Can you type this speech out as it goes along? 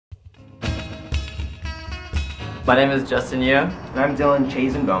My name is Justin Yu, And I'm Dylan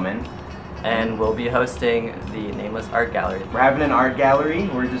Chazen Bowman. and we'll be hosting the Nameless Art Gallery. We're having an art gallery.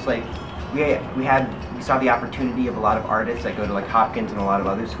 We're just like, we saw the opportunity of a lot of artists that go to like Hopkins and a lot of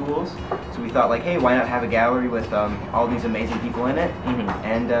other schools. So we thought like, hey, why not have a gallery with all these amazing people in it?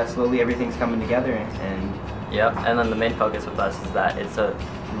 And slowly everything's coming together. And Yep, and then the main focus with us is that it's a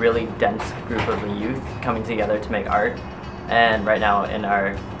really dense group of youth coming together to make art. And right now in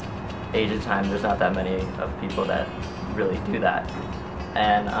our age of time, there's not that many of people that really do that.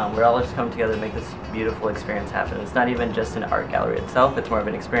 And we're all just coming together to make this beautiful experience happen. It's not even just an art gallery itself, it's more of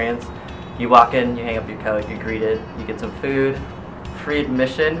an experience. You walk in, you hang up your coat, you're greeted, you get some food, free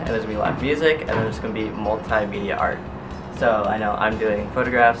admission, and there's going to be live music, and there's going to be multimedia art. So I know I'm doing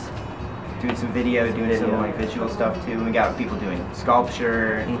photographs, doing some video, doing some like visual stuff too. And we got people doing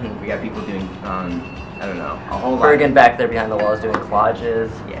sculpture. We got people doing, I don't know, a whole lot. Bergen back there behind the walls doing collages.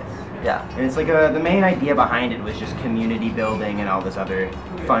 Yes. Yeah. And it's like the main idea behind it was just community building and all this other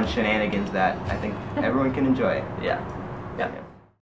fun shenanigans that I think everyone can enjoy. Yeah. Yeah.